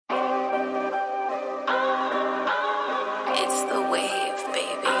It's the wave,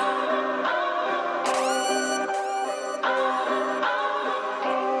 baby.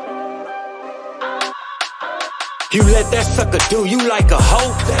 You let that sucker do you like a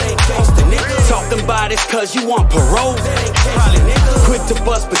hoe? That ain't gangsta, nigga. Talking about it's cause you want parole. That ain't gangsta, nigga. Quick to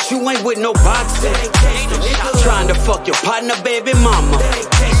bust, but you ain't with no boxing. That ain't gangsta, nigga. Trying to fuck your partner, baby mama. That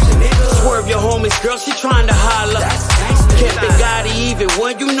ain't gangsta, nigga. Swerve your homies, girl, she trying to holler. Kept it Gotti even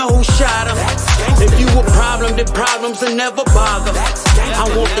when you know who shot him. If you a problem, then problems will never bother. I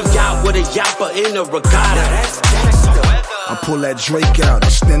want the yacht with a yapper in a regatta. I pull that Drake out,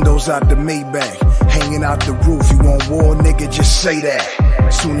 extendos out the Maybach. Hanging out the roof, you want war, nigga, just say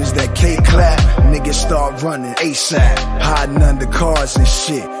that. Soon as that K clap, niggas start running ASAP. Hiding under cars and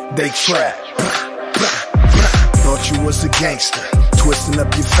shit, they trap. Thought you was a gangster, twisting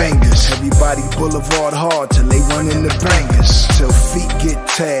up your fingers. Everybody boulevard hard till they run into bangers. Till feet get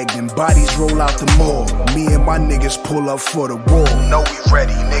tagged and bodies roll out the mall. Me and my niggas pull up for the war. Know we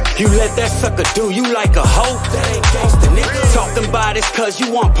ready, nigga. You let that sucker do you like a hoe? That ain't gangsta, nigga. Talking about it's cause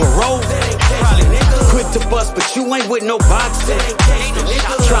you want parole. That ain't gangsta, nigga. Quick to bust, but you ain't with no boxing. That ain't gangsta,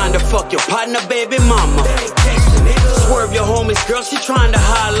 nigga. Trying to fuck your partner, baby mama. That ain't gangsta, nigga. Swerve your homies, girl, she trying to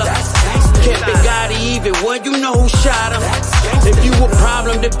holler. Kept it Gotti even when you know who shot him. If you a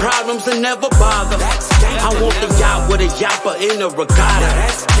problem, then problems will never bother. I want the yacht with a yapper in a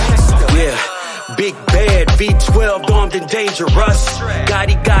regatta. Yeah. Big bad, V12 armed and dangerous.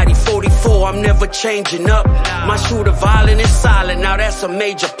 Gotti 44, I'm never changing up. My shooter violent and silent, now that's a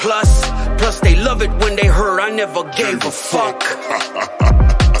major plus. Plus they love it when they heard I never gave a fuck.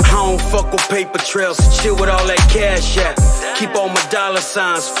 I don't fuck with paper trails, so chill with all that cash app. Keep all my dollar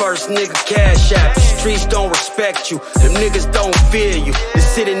signs first, nigga, cash app. The streets don't respect you, them niggas don't fear you. The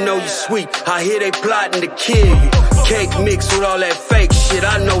city know you sweet, I hear they plotting to kill you. Cake mixed with all that fake shit,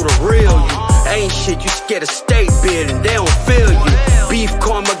 I know the real you. Ain't shit, you scared of state bid and they don't feel you. Beef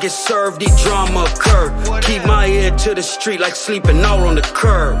karma gets served, each drama occur. Keep my ear to the street like sleeping out on the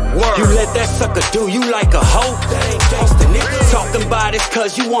curb. Word. You let that sucker do you like a hoe? That ain't gangsta, nigga. Talking about it's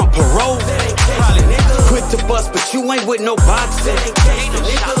cause you want parole. That ain't gangsta, nigga. Quick to bust, but you ain't with no boxing. That ain't gangsta,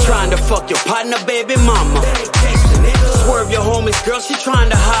 nigga. Trying to fuck your partner, baby mama. That ain't gangsta, nigga. Swerve your homies, girl, she trying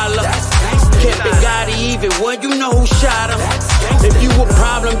to holler. Kept it Gotti even when you know who shot him. If you a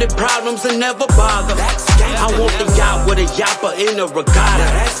problem, then problems will never bother. I want the yacht with a yapper in a regatta.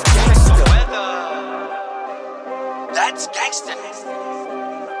 That's gangsta.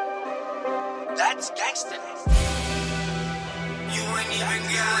 That's gangsta. You ain't even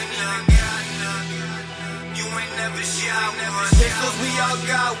got none. You ain't never shot one. Pistols, we all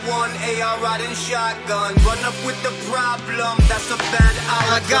got one. AR riding shotgun. Run up with the problem, that's a bad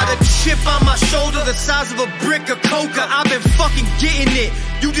outcome. I got a chip on my shoulder the size of a brick of coca. I've been fucking getting it.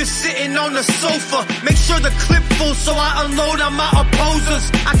 You just sitting on the sofa. Make sure the clip full so I unload on my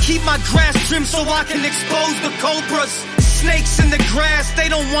opposers. I keep my grass trimmed so I can expose the cobras. Snakes in the grass, they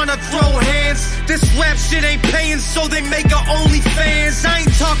don't wanna throw hands. This rap shit ain't paying, so they make a OnlyFans. I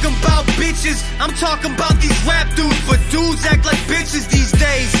ain't talking about bitches, I'm talking about these rap dudes. But dudes act like bitches these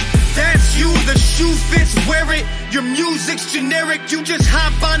days. That's you, the shoe fits, wear it. Your music's generic, you just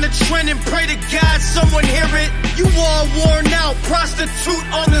hop on the trend and pray to God someone hear it. You all worn out, prostitute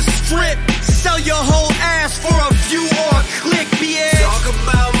on the strip. Sell your whole ass for a view or a click, bitch. Talk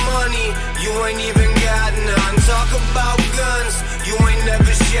about money, you ain't even got none. Talk about guns, you ain't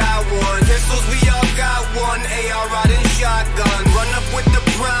never shot one. Pistols, we all got one. AR riding shotgun. Run up with the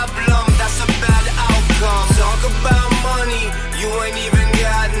problem, that's a bad outcome. Talk about money, you ain't even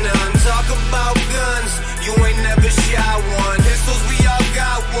got none. Talk about guns, you ain't never shot one. Pistols, we all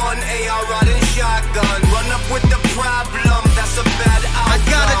got one. AR riding shotgun. Run up with the problem, that's a bad outcome. I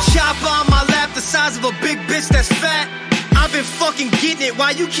got a chopper on my lap the size of a big bitch that's fat. I've been fucking getting it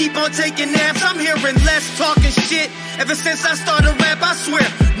while you keep on taking naps. I'm hearing less talking shit. Ever since I started rap, I swear,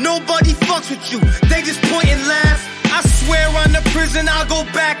 nobody fucks with you. They just point and laugh. I swear on the prison I'll go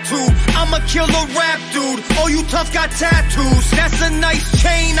back to. I'm a killer rap dude. Oh, you tough got tattoos. That's a nice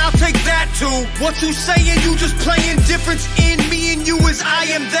chain, I'll take that too. What you saying, you just playing difference in me and you is I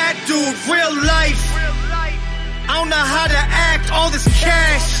am that dude. Real life. I don't know how to act, all this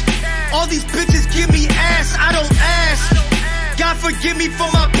cash. All these bitches give me ass, I don't ask. God forgive me for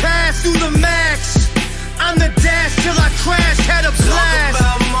my past, do the max. I'm the dash till I crash, had a blast.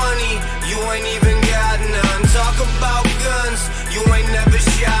 Talk about money, you ain't even got none. Talk about guns, you ain't never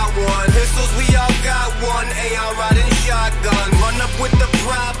shot one. Pistols, we all got one. AR riding shotgun. Run up with the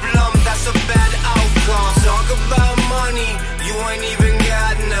problem, that's a bad outcome. Talk about money, you ain't even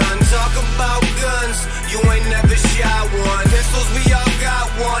got none. Talk about guns, you ain't never shot one. Pistols, we all got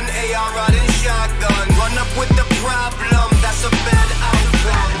one. AR riding shotgun. Run up with the problem,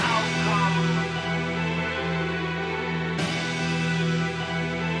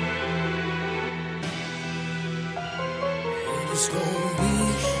 gonna be?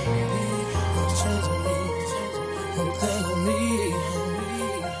 Don't change on me. Don't think on me.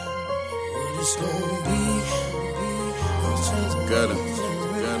 What it's gonna be? Don't change on me. Got him.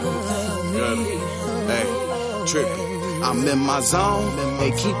 Hey, trippin'. I'm in my zone.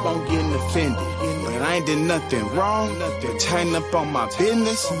 They keep on getting offended. But I ain't did nothing wrong. They tighten up on my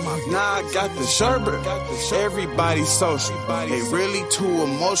business. Now I got the sherbet. Everybody social. They really too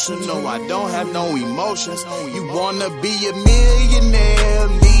emotional. I don't have no emotions. You wanna be a millionaire?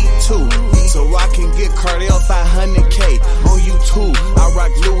 Me too. So I can get Cardell 500K on YouTube. I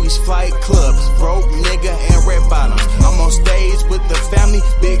rock Louis Flight Club, broke nigga and red bottoms. I'm on stage with the family,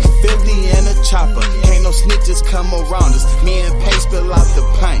 big 50 and a chopper. Ain't no snitches come around us. Me and Pace spill out the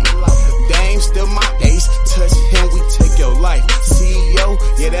paint. Dame still my ace. Touch him, we take your life. CEO,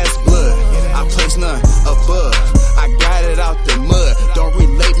 yeah, that's blood. I place none above. I got it out the mud. Don't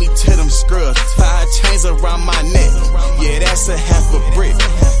relate me to them scrubs. 5 chains around my neck. Yeah, that's a half a brick.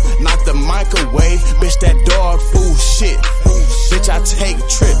 Not the microwave, bitch, that dog food shit. Bitch, I take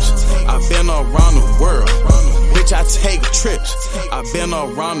trips. I've been around the world. Bitch, I take trips. I've been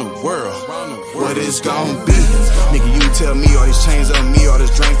around the world. What it's gon' be? Nigga, you tell me all these chains on me, all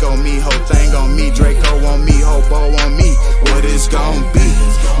this drink on me, whole thing on me, Draco on me, whole bow on me. What it's gon' be?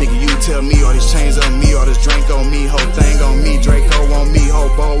 Nigga, you tell me all these chains on me, all this drink on me, whole thing on me, Draco on me, whole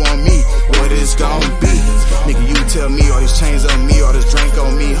bow on me. What it's gon' be? Nigga, you tell me all these chains on me, all this drink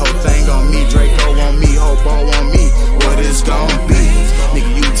on me, whole thing on me, Draco on me, whole bow on me. What it's gon' be?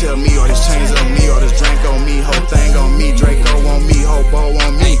 Nigga, you tell me all these chains on me, all this drink on me, whole thing on me, Draco on me, whole bow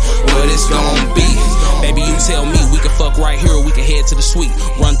on me. What it's gon' be? Baby, you tell me. We can fuck right here or we can head to the suite.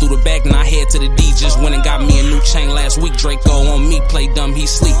 Run through the back and I head to the D. Just went and got me a new chain last week. Draco on me, play dumb, he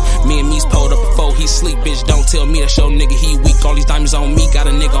sleep. Me and me's pulled up before he sleep. Bitch, don't tell me that your nigga he weak. All these diamonds on me, got a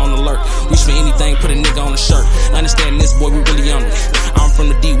nigga on alert. Reach for anything, put a nigga on a shirt. Understand this, boy, we really on it. I'm from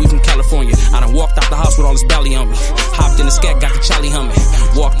the D, we from California. I done walked out the house with all this belly on me. Hopped in the scat, got the Charlie humming.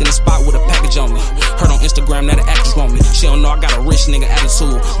 Walked in the spot with a package on me. Heard on Instagram that the actress want me. She don't know I got a rich nigga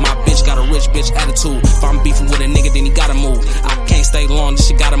attitude. My bitch got a rich bitch attitude. If I'm beefing with a nigga, then he gotta move. I can't stay long, this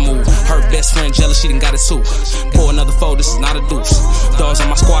shit gotta move. Her best friend jealous, she done got it too. Pour another four, this is not a deuce. Dogs on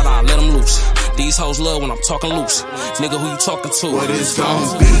my squad, I let them loose. These hoes love when I'm talking loose. Nigga, who you talking to? What it's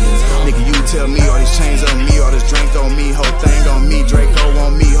gon' be? Nigga, you tell me all these chains on me, all this drink on me, whole thing on me, Draco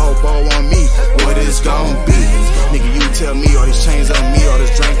on me, whole bow on me. What it's gon' be? Nigga, you tell me all these chains on me, all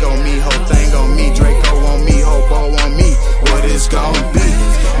this drink on me, whole thing on me, Draco on me, whole bow on me. What it's gon' be?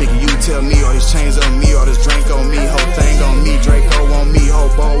 Nigga, you tell me all these chains on me, all this drink on me, whole thing on me, Draco on me,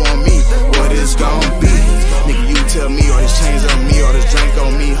 whole bow on me. What it's gon' be? Nigga, you tell me all these chains on me, all this drink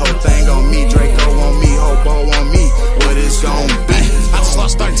on me, whole thing on me, Draco on me, whole bow on me. What it's gon' be? I just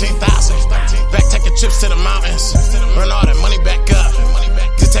lost 13,000. Back taking trips to the mountains. Run all that money back up.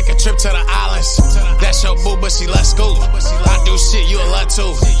 Just take a trip to the islands. That's your boo, but she left school. I do shit you a lot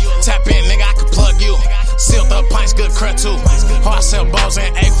too. Tap in, nigga, I can plug you. Sealed up pints, good crud too. Oh, I sell balls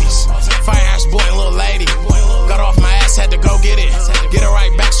and aphies. Fire ass boy and little lady. Got off my ass, had to go get it. Get it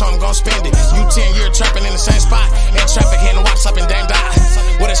right back, so I'm gon' spend it. You 10 year trapping in the same spot. And traffic hitting wops up and Dame die.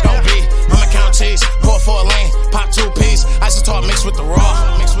 What it's gon' be? I'ma count cheese. Pour for a lane, pop 2 piece. Isotop mixed with the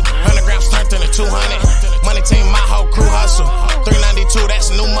raw. 100 grams turned into 200. Money team, my whole crew hustle. 392,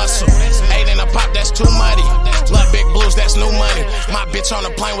 that's new muscle. 8 in a pop, that's too muddy. Love big blues, that's new money. My bitch on the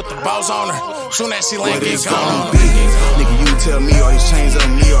plane with the bows on her. Soon as she land, get gone. Nigga, you tell me all these chains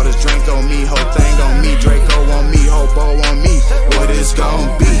on me, all this drink on me, whole thing on me, Draco on me, whole bow on me. What it's gon'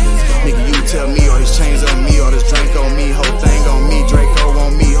 be? Nigga, you tell me all these chains on me, all this drink on me, whole thing on me, Draco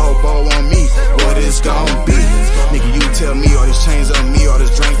on me, whole bow on me. What it's gon' be? Nigga, you tell me all these chains on me, all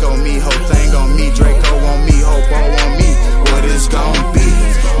this drink on me, whole thing on me, Draco on me, whole bow on me. What it's gon' be?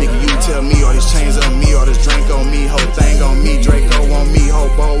 Nigga, you tell me all these chains on me, all this drink on me, whole thing on me, Draco on me, whole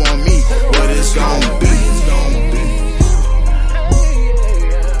bow on me. What it's gon' be?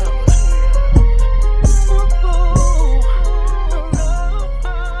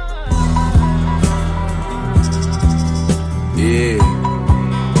 Yeah,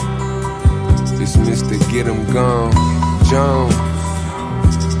 it's Mr. Get 'em Gone Jones.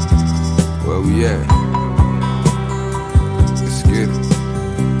 Where we at? Let's get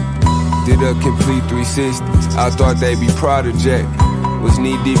it. Did a complete 360. I thought they'd be proud of Jack. Was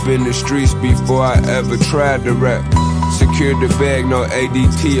knee deep in the streets before I ever tried to rap. Secured the bag, no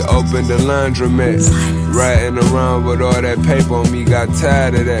ADT, opened the laundromat. Riding around with all that paper on me, got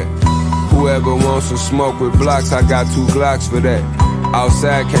tired of that. Whoever wants some smoke with blocks, I got 2 Glocks for that.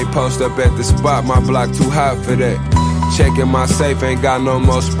 Outside, can't post up at the spot, my block too hot for that. Checking my safe, ain't got no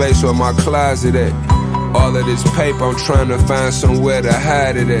more space where my closet at. All of this paper, I'm trying to find somewhere to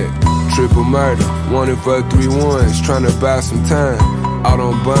hide it at. Triple murder, wanted for 3 ones, trying to buy some time. Out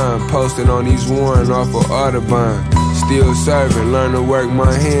on bond, posted on these warrant off of Audubon. Still serving, learn to work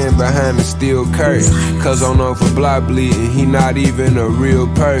my hand behind the steel curtain. Cause I'm known for block bleeding, he not even a real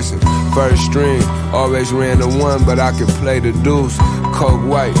person. First string, always ran the 1, but I could play the deuce. Coke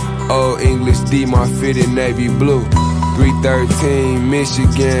white, old English D, my fitted navy blue. 313,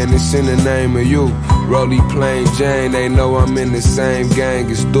 Michigan, it's in the name of you. Rollie plain Jane, they know I'm in the same gang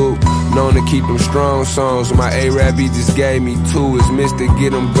as Duke. Known to keep them strong songs, my A-Rap he just gave me 2. It's Mr.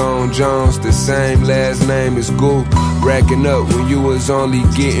 Get 'em Gone Jones, the same last name as Goo. Racking up when you was only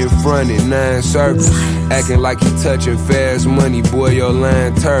getting fronted, 9 circles. Acting like he touching fast money, boy, your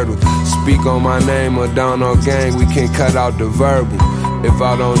line turtle. Speak on my name or down on gang, we can cut out the verbal. If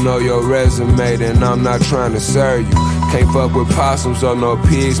I don't know your resume, then I'm not trying to serve you. Can't fuck with possums or no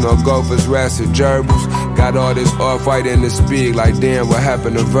pigs, no gophers, rats or gerbils. Got all this off-white in the speak, like damn, what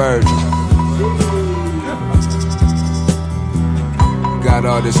happened to Virgil? Got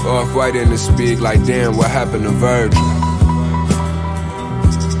all this off-white in the speak, like damn, what happened to Virgil?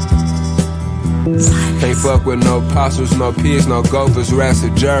 Can't fuck with no possums, no pigs, no gophers, rats or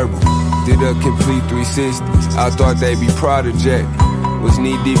gerbil. Did a complete 360, I thought they'd be proud of Jack. Was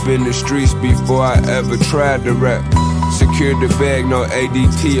knee deep in the streets before I ever tried to rap. Secured the bag, no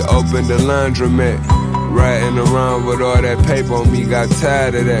ADT, opened the laundromat. Riding around with all that paper on me, got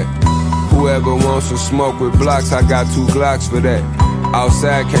tired of that. Whoever wants some smoke with blocks, I got 2 Glocks for that.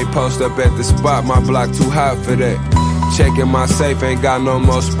 Outside, can't post up at the spot, my block too hot for that. Checking my safe, ain't got no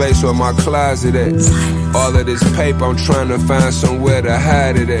more space where my closet at. All of this paper, I'm trying to find somewhere to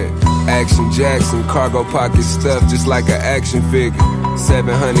hide it at. Action Jackson, cargo pocket stuff just like an action figure.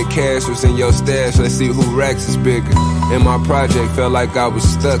 700 cash was in your stash, let's see who racks is bigger. In my project, felt like I was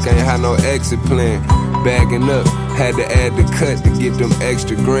stuck, ain't had no exit plan. Bagging up, had to add the cut to get them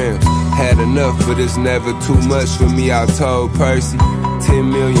extra grams. Had enough, but it's never too much for me, I told Percy. 10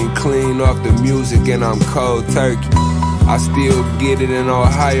 million clean off the music and I'm cold turkey. I still get it in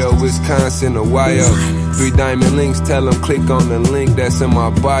Ohio, Wisconsin, Ohio. 3 diamond links, tell them click on the link that's in my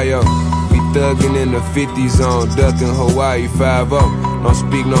bio. We thuggin' in the 50 zone, duckin' Hawaii 5-0. Don't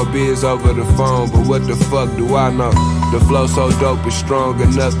speak no biz over the phone, but what the fuck do I know? The flow so dope is strong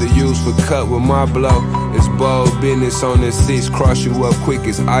enough to use for cut with my blow. It's bold business on this 6, cross you up quick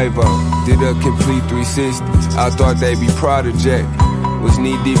as Ivo. Did a complete 360, I thought they'd be proud of Jack. Was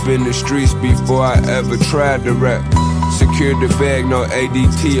knee deep in the streets before I ever tried to rap. Secured the bag, no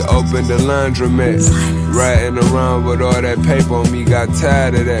ADT, opened the laundromat. Riding around with all that paper on me, got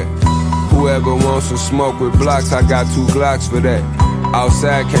tired of that. Whoever wants some smoke with blocks, I got 2 Glocks for that.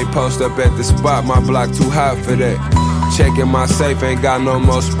 Outside, can't post up at the spot, my block too hot for that. Checking my safe, ain't got no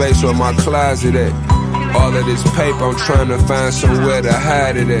more space where my closet at. All of this paper, I'm trying to find somewhere to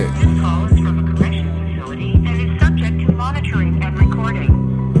hide it at.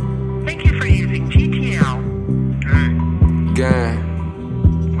 Gang.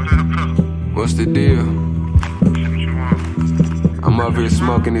 What's the deal? I'm up here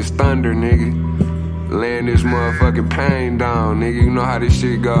smoking this thunder, nigga. Laying this motherfucking pain down, nigga. You know how this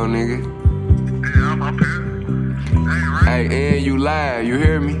shit go, nigga. Yeah, I'm up here. Hey, and you live, you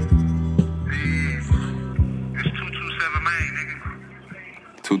hear me? It's 227 Main, nigga.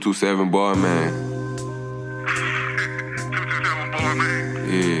 227 Boy Man. 227 Boy Man.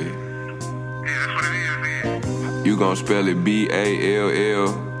 Yeah. Yeah, that's what it is, man. You gon' spell it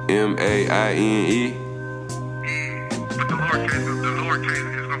B-A-L-L-M-A-I-N-E? But the lowercase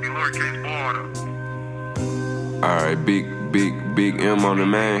is gonna be lowercase border. Alright, big M on the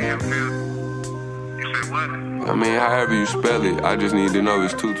man. You said what? I mean, however you spell it, I just need to know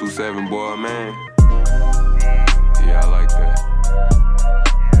it's 227 Boy Man. Yeah, I like that.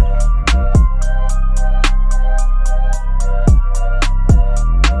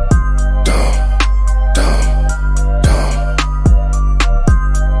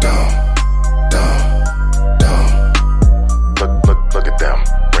 Look at them,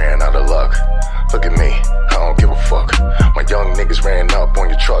 ran out of luck. Look at me, I don't give a fuck. My young niggas ran up on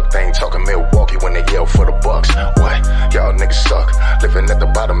your truck. They ain't talking Milwaukee when they yell for the Bucks. What? Y'all niggas suck. Living at the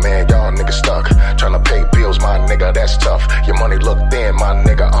bottom, man, y'all niggas stuck. Tryna pay bills, my nigga, that's tough. Your money look thin, my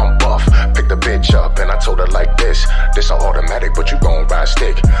nigga, I'm buff. Picked the bitch up and I told her like this. This an automatic, but you gon' ride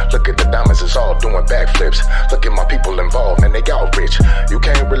stick. Look at the diamonds, it's all doing backflips. Look at my people involved, and they all rich. You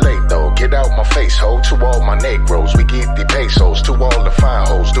can't relate though, get out my face, ho. To all my negros, we get the pesos. To all the fine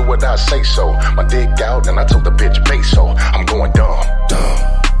hoes, do what I say so. My dick out and I told the bitch peso. I'm going dumb.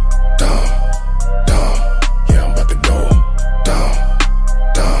 Yeah, I'm about to go dumb.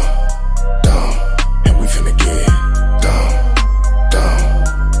 And we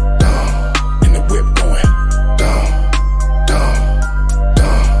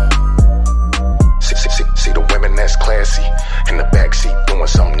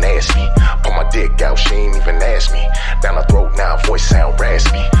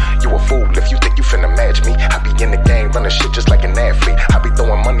past me. You a fool if you think you finna match me. I be in the game running shit just like an athlete. I be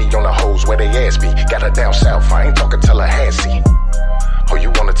throwing money on the hoes where they ask me. Got her down south, I ain't talking Tallahassee. Oh, you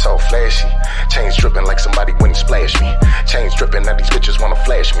wanna talk flashy? Chains dripping like somebody wouldn't splash me. Chains dripping, now these bitches wanna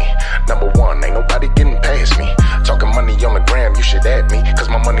flash me. Number one, ain't nobody getting past me. Talking money on the gram, you should add me. Cause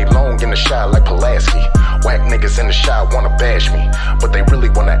my money long in the shot like Pulaski. Whack niggas in the shot wanna bash me. What they really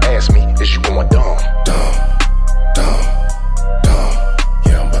wanna ask me is you going dumb. Dumb, dumb, dumb.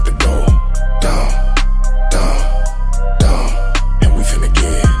 Yeah, I'm about to go dumb, dumb, dumb. And we finna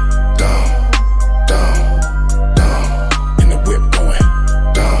get dumb, dumb, dumb. In the whip going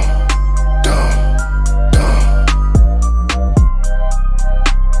dumb, dumb, dumb.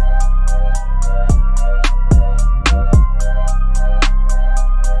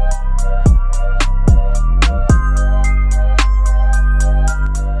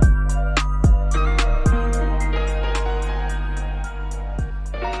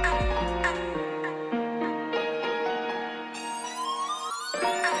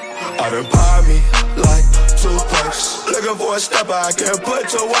 I done pop me like 2 perks. Looking for a stepper I can put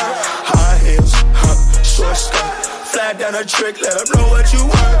to work. High heels, short skirt. Flat down a trick, let them know what you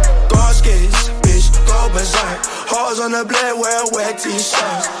want. Gaskets, bitch, go berserk. Hoes on the blade, wear wet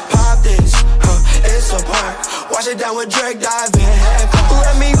t-shirts. Pop this, it's a park. Wash it down with Drake, dive in head.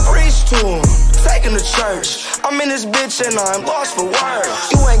 Let me preach to him, take him to church. I'm in this bitch and I'm lost for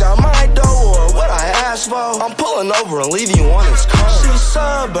words. You ain't got my dough or what I asked for. I'm pulling over and leaving you on this curb. She's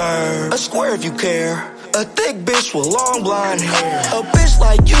suburb, a square if you care. A thick bitch with long blonde hair. A bitch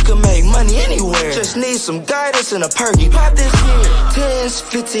like you can make money anywhere. Just need some guidance and a perky. Pop this here. 10s,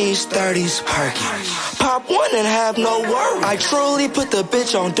 15s, 30s, perky. Pop one and have no worry. I truly put the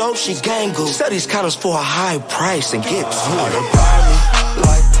bitch on dope, she gang goo. Sell these condoms for a high price and get to it. Me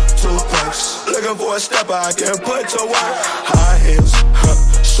like 2 perks. Looking for a stepper I can put to work. High heels,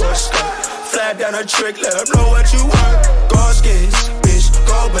 short skirt. Flat down a trick, let them know what you want. Gaskets, bitch,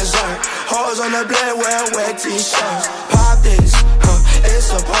 go berserk. Hoes on the blade, wear wet t-shirts. Pop this,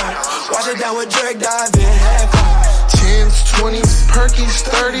 it's a park. Wash it down with Drake, dive in head first. 10s, 20s, perkies,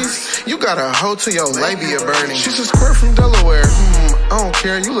 30s. You got a hoe to your labia burning. She's a squirt from Delaware. I don't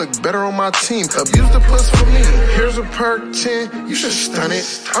care, you look better on my team. Abuse the puss for me. Here's a perk 10, you should stun it.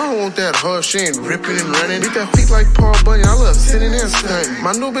 I don't want that hoe, she ain't ripping and running. Beat that feet like Paul Bunyan, I love sitting and stunting.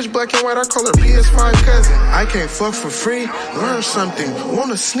 My new bitch black and white, I call her PS5 cousin. I can't fuck for free, learn something.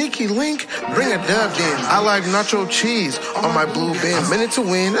 Want a sneaky link? Bring a dub in. I like nacho cheese on my blue bin. A minute to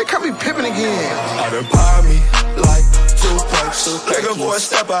win, they can't be pippin' again. I done pop me like 2 perks. Looking for a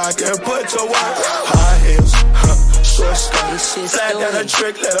stepper I can put to work. High heels, short skirt. Flat down a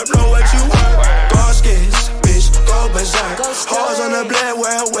trick, let them know what you want. Gaskets, bitch, go berserk. Hoes on the blade,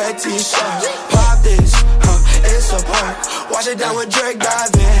 wear wet t-shirts. Pop this, it's a park. Wash it down with Drake,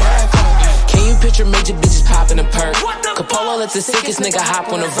 dive in head first. Can you picture major bitches popping a perk? Capolo let the sickest nigga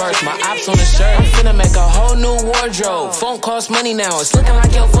hop on the verse. My ops on the shirt. I'm finna make a whole new wardrobe. Phone costs money now. It's looking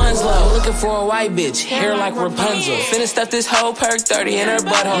like your funds low. Looking for a white bitch, hair like Rapunzel. Finna stuff this whole perk 30 in her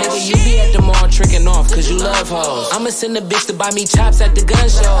butthole. Nigga, you be at the mall tricking off cause you love hoes. I'ma send a bitch to buy me chops at the gun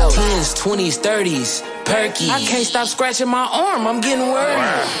show. 10s, 20s, 30s, perky. I can't stop scratching my arm, I'm getting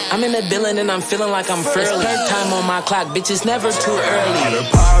worried. I'm in the building and I'm feeling like I'm first. Perk time on my clock, bitch, it's never too early. I done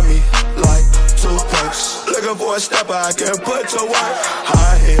pop me like 2 perks. Looking for a stepper I can put to work.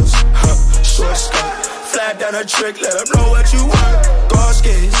 High heels, short skirt. Flat down a trick, let them know what you want.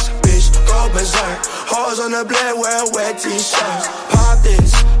 Gaskets, bitch, go berserk. Hoes on the blade, wear wet t-shirts. Pop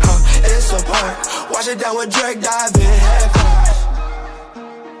this, it's a park. Wash it down with Drake, dive in head first.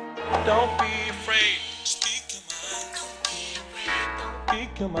 Don't be afraid. Speak your mind.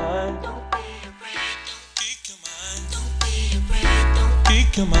 Speak your mind. Speak your mind.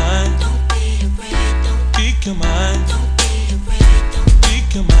 Speak your mind. Speak your mind.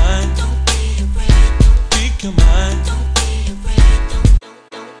 Speak your mind. Speak your mind.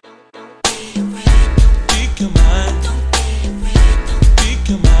 Speak your mind. Speak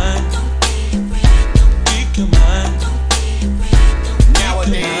your mind. Speak your mind.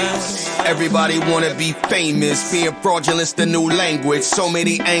 Nowadays, everybody wanna be famous. Being fraudulent's the new language. So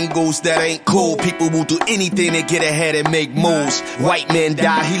many angles that ain't cool. People will do anything to get ahead and make moves. White man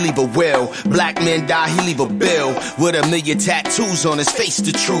die, he leave a will. Black man die, he leave a bill. With 1 million tattoos on his face,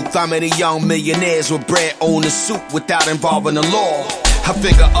 the truth. How many young millionaires with bread own a suit without involving the law? I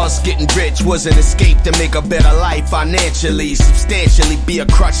figure us getting rich was an escape to make a better life financially, substantially be a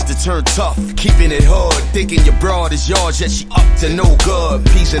crutch to turn tough, keeping it hood. Thinking your broad is yours, yet she up to no good.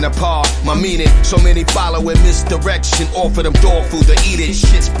 Peas in the par, my meaning. So many following misdirection. Offer them dog food to eat it.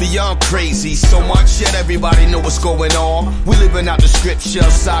 Shit's beyond crazy. So much yet everybody know what's going on. We living out the scripture,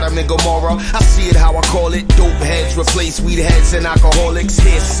 Sodom and Gomorrah. I see it how I call it. Dope heads replace weed heads and alcoholics.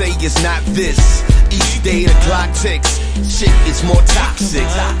 Hearsay is not this. Each day the clock ticks. Shit is more toxic.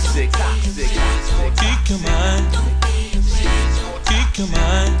 Toxic. Speak your mind. Speak your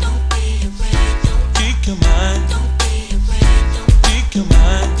mind. Speak your mind. Speak your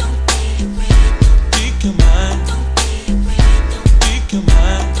mind. Speak your mind. Speak your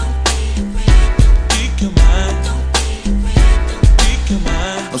mind. Speak your mind. Speak your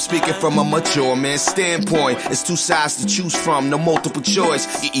mind. I'm speaking from a mature man's standpoint. It's two sides to choose from, no multiple choice.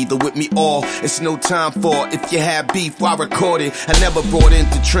 You're either with me or it's no time for. If you have beef, why record it? I never brought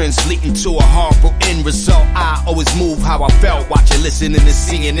into trends leading to a horrible end result. I always move how I felt, watching, listening to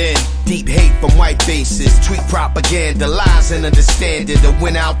CNN. Deep hate from white faces, tweet propaganda, lies and understanding that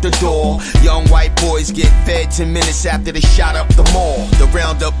went out the door. Young white boys get fed 10 minutes after they shot up the mall. The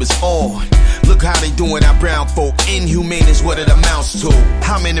roundup is on. Look how they doing our brown folk. Inhumane is what it amounts to.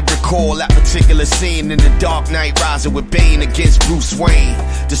 How many recall that particular scene in The Dark Knight Rising with Bane against Bruce Wayne?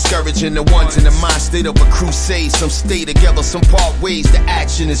 Discouraging the ones in the mind state of a crusade. Some stay together, some part ways. The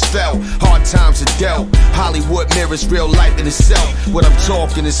action is felt. Hard times are dealt. Hollywood mirrors real life in itself. What I'm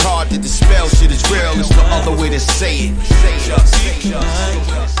talking is hard to dispel. Shit is real. There's no other way to say it. Speak your mind.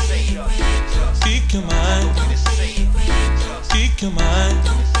 Speak your mind. Speak your mind.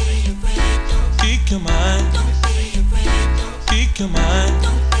 Speak your mind. Speak your mind.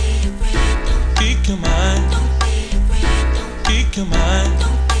 Speak your mind. Speak your mind.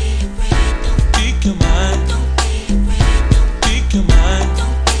 Speak your mind. Speak your mind.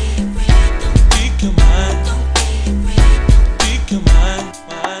 Speak your mind. Speak your mind.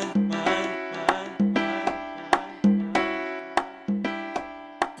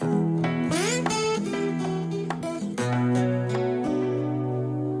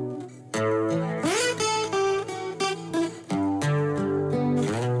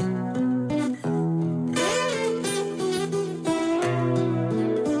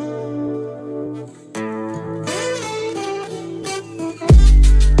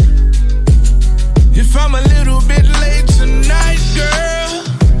 If I'm a little bit late tonight, girl,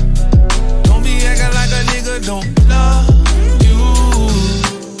 don't be acting like a nigga don't love you.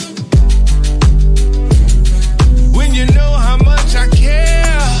 When you know how much I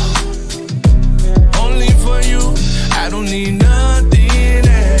care, only for you, I don't need nothing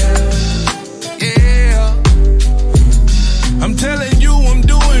else. Yeah, I'm telling you I'm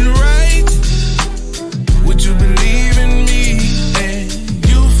doing right. Would you believe in me and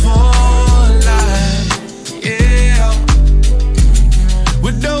you for life? Yeah,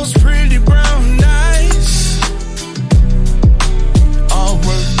 with those pretty brown eyes, all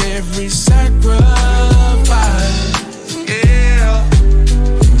worth every sacrifice. Yeah,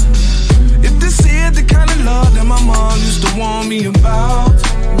 if this is the kind of love that my mom used to warn me about,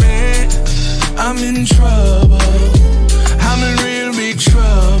 man, I'm in trouble. I'm in real big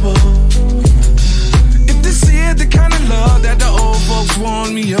trouble. If this is the kind of love that the old folks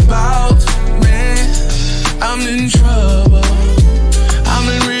warned me about, man, I'm in trouble. I'm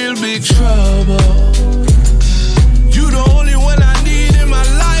in real big trouble. You the only one I need in my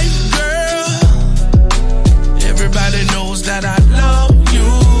life, girl. Everybody knows that I love you.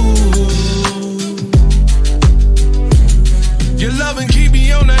 Your love and keep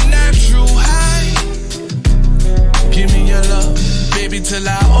me on a natural high. Give me your love, baby, till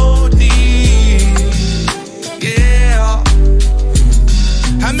I OD. Yeah,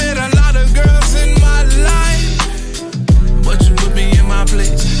 I met a lot of girls in my life, but you put me in my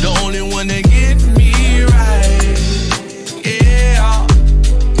place, the only one that get me right. Yeah,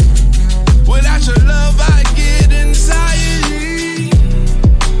 without your love I get anxiety.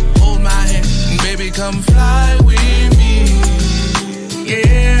 Hold my hand, baby, come fly with me.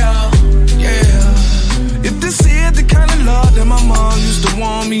 Yeah, yeah. If this is the kind of love that my mom used to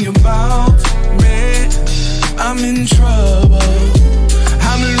warn me about, man, I'm in trouble.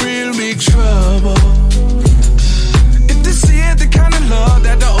 I'm in real big trouble. If this is the kind of love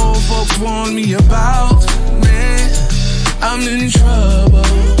that the old folks warned me about, man, I'm in trouble.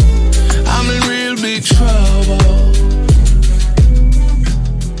 I'm in real big trouble.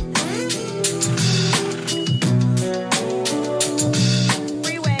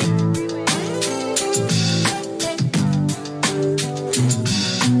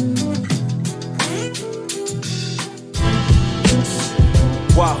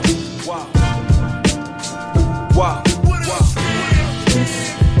 Wow.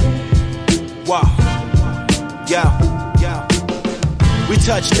 We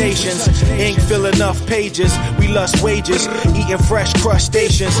touch nations, ink fill enough pages. We lust wages, eating fresh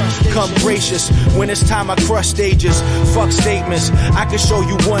crustaceans. Come gracious, when it's time I crush stages. Fuck statements, I can show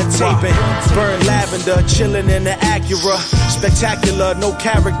you one taping. Burn lavender, chilling in the Acura. Spectacular, no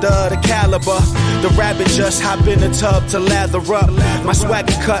character, the caliber. The rabbit just hop in the tub to lather up. My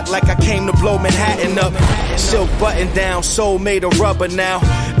swagger cut like I came to blow Manhattan up. Silk button down, soul made of rubber now.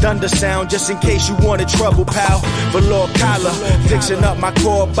 Thunder sound, just in case you wanted trouble, pal. Velour collar, fixing up my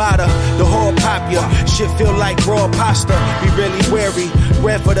core bada. The whole pop ya, shit feel like raw pasta. Be really wary,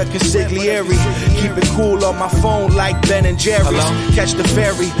 red for the consigliere. Keep it cool on my phone like Ben and Jerry's. Catch the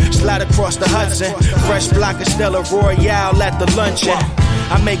ferry, slide across the Hudson. Fresh block of Stella Royale at the luncheon.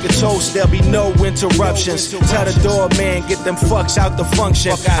 I make a toast, there'll be no interruptions. Tell the doorman, get them fucks out the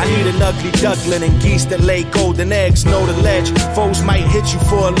function. I need an ugly duckling and geese that lay golden eggs. Know the ledge, foes might hit you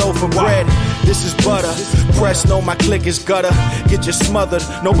for a loaf of bread. This is butter, press know my click is gutter. Get you smothered,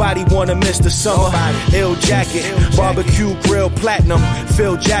 nobody wanna miss the summer. Ill jacket, barbecue grill platinum.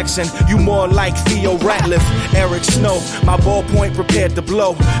 Phil Jackson, you more like Theo Ratliff. Eric Snow, my ballpoint prepared to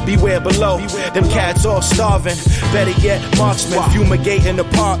blow. Beware below, them cats all starving. Better yet, marksman, fumigating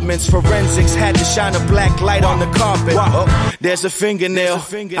apartments. Forensics had to shine a black light on the carpet. There's a fingernail,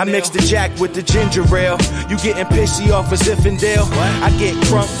 I mixed the jack with the ginger ale. You getting pissy off as if in Dale. I get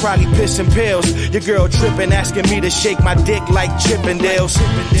crunk, probably pissing pills. Your girl tripping, asking me to shake my dick like Chippendales.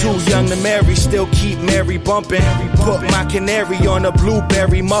 Too young to marry, still keep Mary bumping. Put my canary on a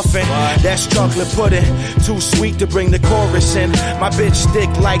blueberry muffin. That's chocolate pudding, too sweet to bring the chorus in. My bitch thick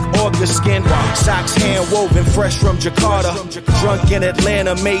like orca skin. Socks hand woven, fresh from Jakarta. Drunk in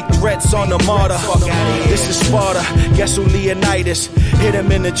Atlanta, made threats on the martyr. This is Sparta, guess who Leonidas? Hit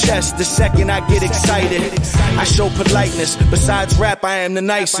him in the chest the second I get excited. I show politeness, besides rap I am the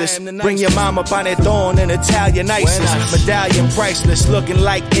nicest. Bring your mama panettone and Italian ices. Medallion priceless, looking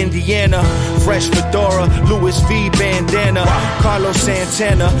like Indiana. Fresh fedora, Louis V bandana. Carlos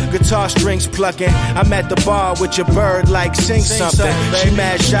Santana, guitar strings plucking. I'm at the bar with your bird like sing something. She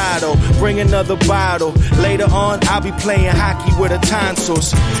mad shy though, bring another bottle. Later on I'll be playing hockey with her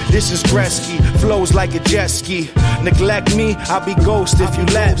tonsils. This is Gretzky, flows like a jet ski. Neglect me, I'll be ghost if you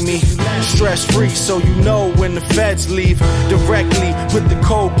let me. Stress free so you know when the feds leave. Directly with the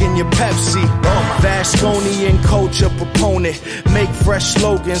coke in your Pepsi. Vasconian culture proponent. Make fresh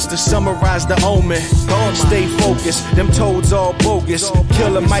slogans to summarize the omen. Stay focused, them toads all bogus.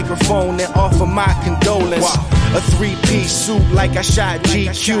 Kill a microphone and offer my condolence. A three-piece suit like I shot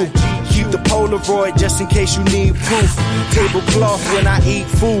GQ. Keep the Polaroid just in case you need proof. Tablecloth when I eat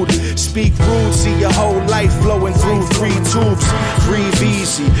food. Speak rude, see your whole life flowing through 3 tubes. Breathe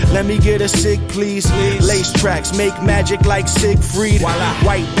easy, let me get a cig please. Lace tracks, make magic like Siegfried.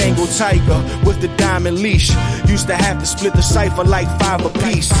 White Bengal tiger with the diamond leash. Used to have to split the cipher like 5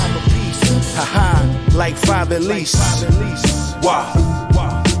 apiece. Haha, like 5 at least. Wow.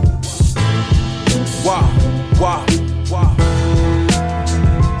 Wow. Wow. Wow.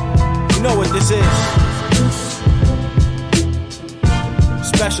 You know what this is.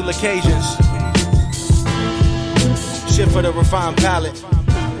 Special occasions. Shit for the refined palate.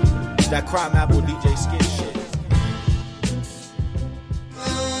 That crime apple DJ Skin shit.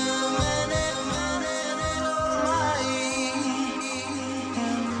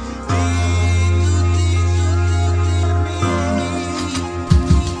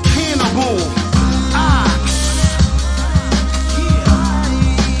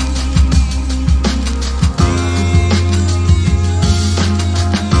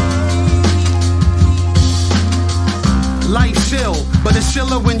 But it's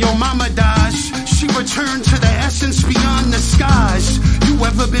iller when your mama dies. She returned to the essence beyond the skies. You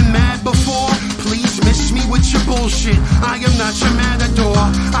ever been mad before? Please miss me with your bullshit. I am not your matador.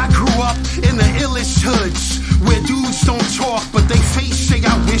 I grew up in the illest hoods where dudes don't talk, but they face say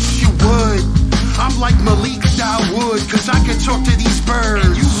I wish you would. I'm like Malik Dawood, cause I can talk to these birds.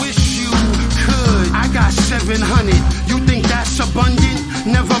 And you wish you could. I got 700. You think that's abundant?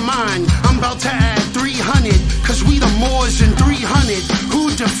 Never mind. I'm about to add 300. Cause we the Moors in 300 who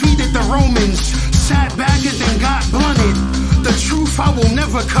defeated the Romans, sat back and then got blunted. The truth I will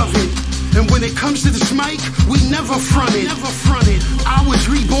never covet. And when it comes to this mic, we never fronted. I was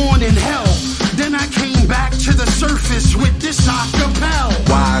reborn in hell. Then I came back to the surface with this acapella.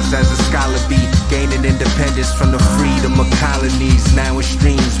 Wise as a scholar be, gaining independence from the freedom of colonies. Now in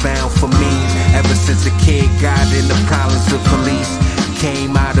streams bound for me. Ever since a kid got in the problems of police.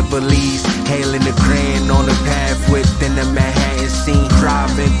 Came out of Belize, hailing the grand on the path within the Manhattan scene.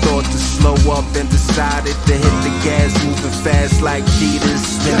 Driving, thought to slow up and decide decided to hit the gas, moving fast like cheetahs.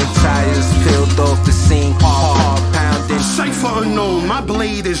 Spinning tires, peeled off the scene, hard pounding. Cypher unknown, my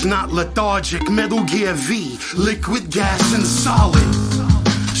blade is not lethargic. Metal Gear V, liquid gas and solid.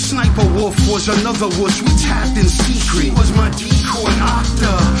 Sniper Wolf was another wuss, we tapped in secret. She was my decoy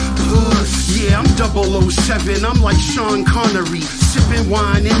octopus. Yeah, I'm 007, I'm like Sean Connery, sipping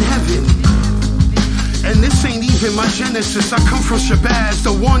wine in heaven. And this ain't even my genesis, I come from Shabazz,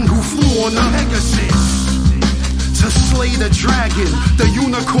 the one who flew on the Pegasus. To slay the dragon, the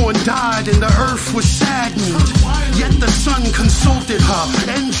unicorn died and the earth was saddened. Yet the sun consulted her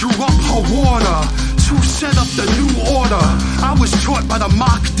and drew up her water to set up the new order. I was taught by the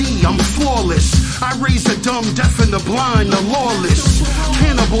Mach D, I'm flawless. I raise the dumb, deaf and the blind, the lawless.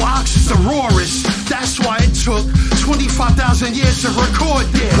 Cannibal Ox is the rawest. That's why it took 25,000 years to record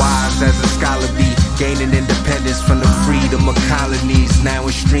this. Wise as a scholar be, gaining independence from the freedom of colonies. Now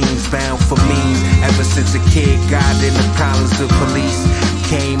in streams bound for means. Ever since a kid got in the problems of police.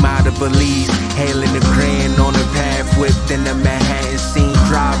 Came out of Belize, hailing the Grand on a path, whipped in the Manhattan scene.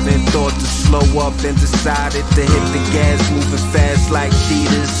 Driving, thought to slow up and decided to hit the gas, moving fast like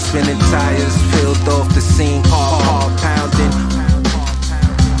cheetahs. Spinning tires, peeled off the scene, hard pounding.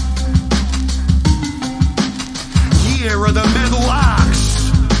 Year of the Metal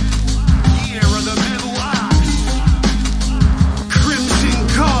Ox. Year of the Metal Ox. Crimson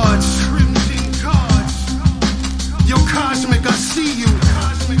Guards. Crimson Guards. Yo, Cosmic, I see you.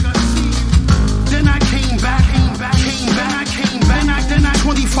 Then I came back. Then I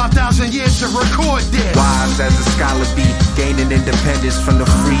 25,000 years to record this. Wise as a scholar be, gaining independence from the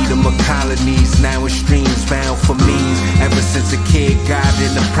freedom of colonies. Now in streams bound for means. Ever since a kid got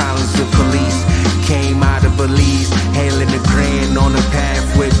in the